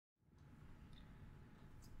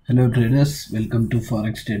Hello traders, welcome to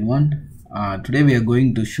Forex Trade 1. Today we are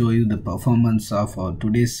going to show you the performance of our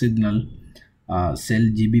today's signal sell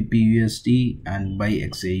Gbpusd and buy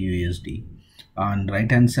Xauusd. On right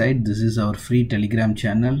hand side, this is our free telegram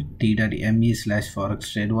channel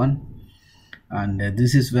t.me/forextrade1, and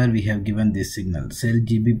this is where we have given this signal sell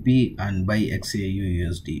GBP and buy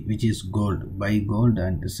Xauusd, which is gold, buy gold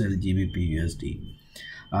and sell Gbpusd.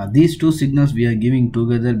 These two signals we are giving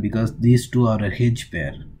together because these two are a hedge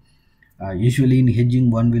pair. Usually in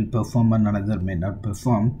hedging, one will perform and another may not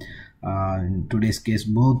perform. In today's case,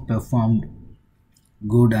 both performed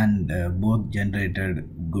good and both generated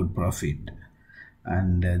good profit.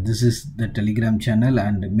 And this is the telegram channel,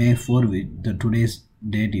 and May 4 with the today's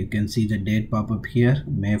date, you can see the date pop up here,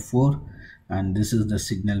 May 4, and this is the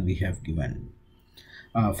signal we have given.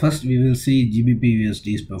 First we will see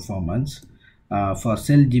Gbpusd's performance. For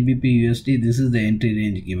sell Gbpusd, this is the entry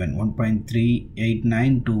range given,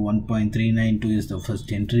 1.389 to 1.392 is the first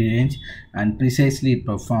entry range, and precisely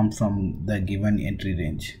performed from the given entry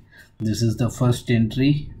range. This is the first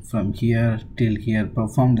entry from here till here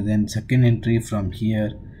performed, then second entry from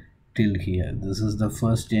here till here. This is the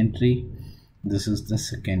first entry, this is the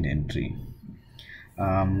second entry.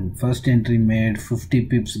 First entry made 50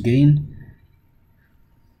 pips gain,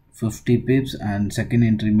 50 pips, and second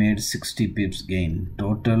entry made 60 pips gain,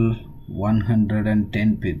 total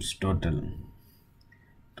 110 pips total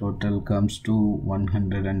comes to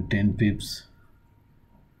 110 pips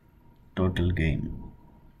total gain.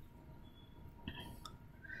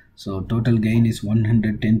 So total gain is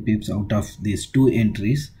 110 pips out of these two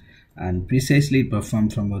entries, and precisely perform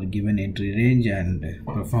from our given entry range and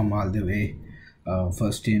perform all the way.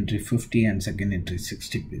 First entry 50 and second entry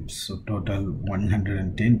 60 pips, so total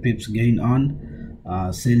 110 pips gain on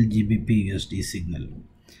sell Gbpusd signal.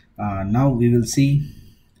 Now we will see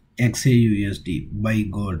Xauusd, buy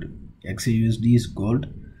gold. Xauusd is gold.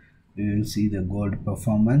 We will see the gold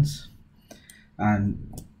performance, and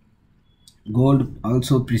gold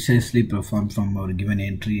also precisely performed from our given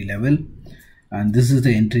entry level, and this is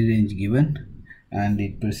the entry range given, and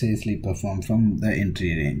it precisely performed from the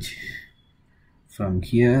entry range from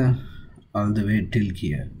here all the way till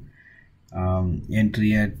here.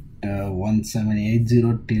 Entry at 1780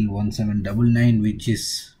 till 1799, which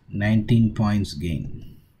is 19 points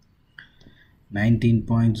gain. 19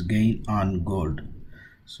 points gain on gold.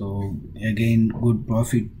 So again, good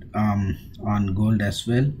profit on gold as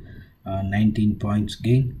well. 19 points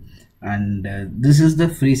gain, and this is the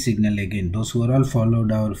free signal. Again, those who are all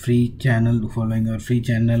following our free channel,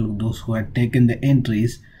 those who had taken the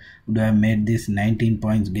entries would have made this 19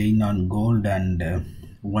 points gain on gold and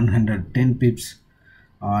 110 pips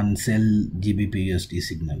on sell Gbpusd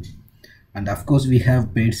signal. And of course we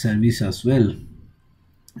have paid service as well.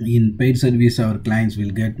 In paid service, our clients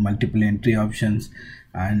will get multiple entry options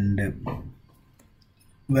and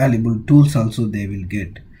valuable tools also they will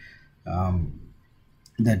get.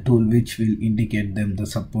 The tool which will indicate them the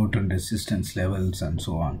support and resistance levels and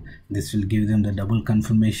so on. This will give them the double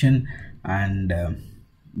confirmation, and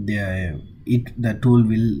the tool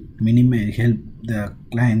will help the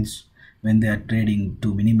clients when they are trading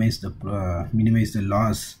to minimize the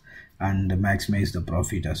loss and maximize the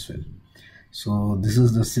profit as well. So this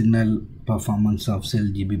is the signal performance of sell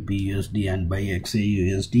Gbpusd and buy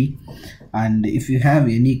Xauusd. And if you have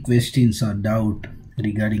any questions or doubt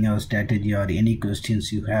regarding our strategy, or any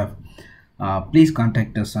questions you have, please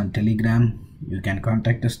contact us on Telegram. You can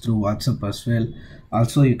contact us through WhatsApp as well.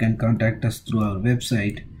 Also you can contact us through our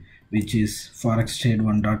website, which is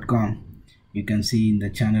forextrade1.com. you can see in the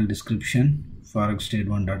channel description,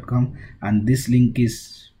 forextrade1.com, and this link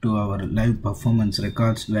is to our live performance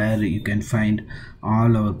records, where you can find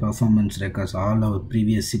all our performance records, all our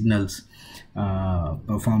previous signals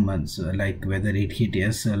performance, like whether it hit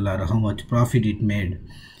SL or how much profit it made,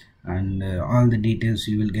 and all the details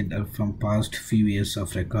you will get from past few years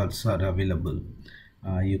of records are available.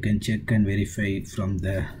 You can check and verify from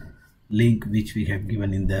the link which we have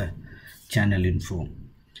given in the channel info.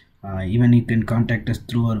 Even you can contact us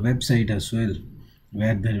through our website as well,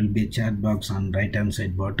 where there will be a chat box on right hand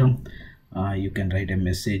side bottom. You can write a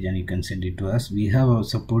message and you can send it to us. We have our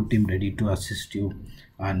support team ready to assist you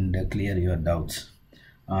and clear your doubts.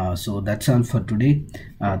 So that's all for today.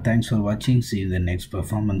 Thanks for watching. See you in the next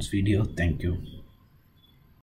performance video. Thank you.